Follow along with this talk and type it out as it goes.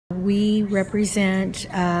we represent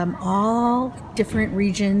all different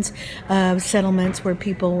regions of settlements where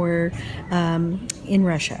people were in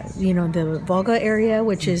Russia. You know, the Volga area,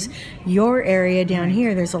 which is your area down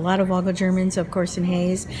here. There's a lot of Volga Germans, of course, in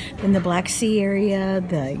Hayes. Then the Black Sea area,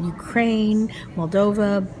 the Ukraine,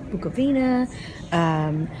 Moldova, Bukovina,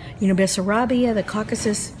 you know, Bessarabia, the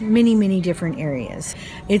Caucasus, many, many different areas.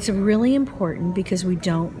 It's really important because we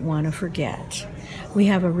don't want to forget. We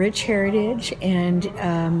have a rich heritage, and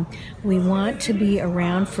we want to be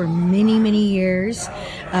around for many, many years.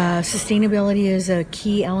 Sustainability is a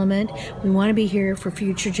key element. We want to be here for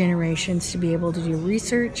future generations to be able to do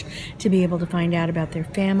research, to be able to find out about their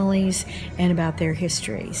families and about their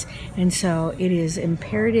histories. And so it is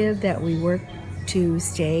imperative that we work to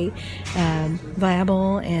stay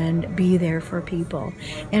viable and be there for people.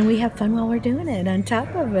 And we have fun while we're doing it on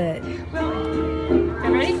top of it.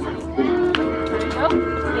 Ready? Go. Big,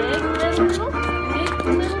 little, big,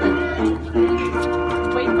 little.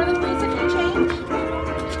 Wait for the music to change.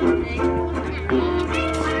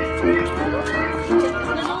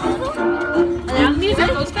 And now music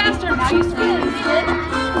goes faster. Now you spin.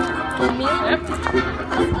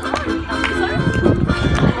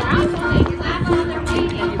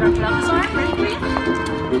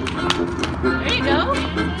 There you go.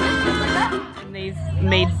 And they've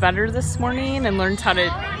made butter this morning and learned how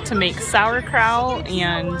to make sauerkraut,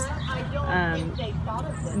 and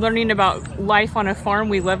learning about life on a farm.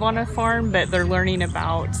 We live on a farm, but they're learning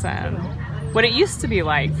about what it used to be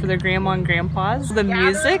like for their grandma and grandpas. The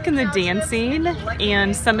music and the dancing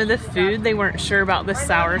and some of the food, they weren't sure about the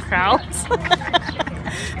sauerkraut.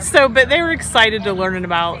 But they were excited to learn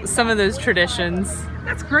about some of those traditions.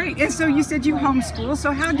 That's great. And so you said you homeschool,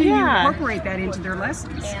 so how do you incorporate that into their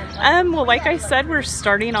lessons? Well, like I said, we're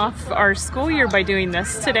starting off our school year by doing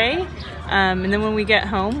this today. And then when we get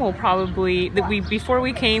home, we'll probably, before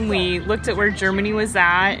we came, we looked at where Germany was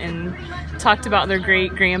at and talked about their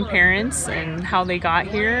great-grandparents and how they got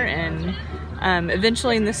here. And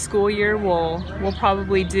eventually in the school year, we'll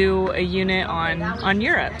probably do a unit on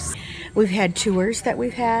Europe. We've had tours that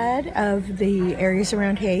we've had of the areas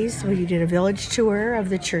around Hayes. We did a village tour of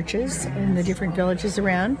the churches in the different villages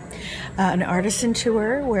around, an artisan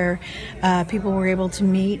tour where people were able to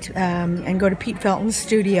meet and go to Pete Felton's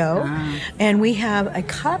studio. And we have a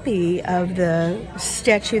copy of the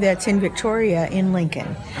statue that's in Victoria in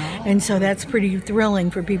Lincoln. And so that's pretty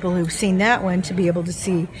thrilling for people who've seen that one to be able to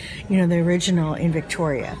see, you know, the original in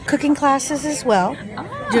Victoria. Cooking classes as well,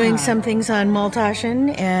 doing some things on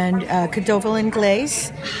Maltaschen and Kartoffel and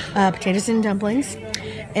glaze, potatoes and dumplings,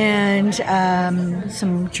 and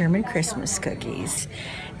some German Christmas cookies.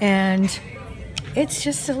 And it's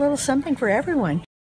just a little something for everyone.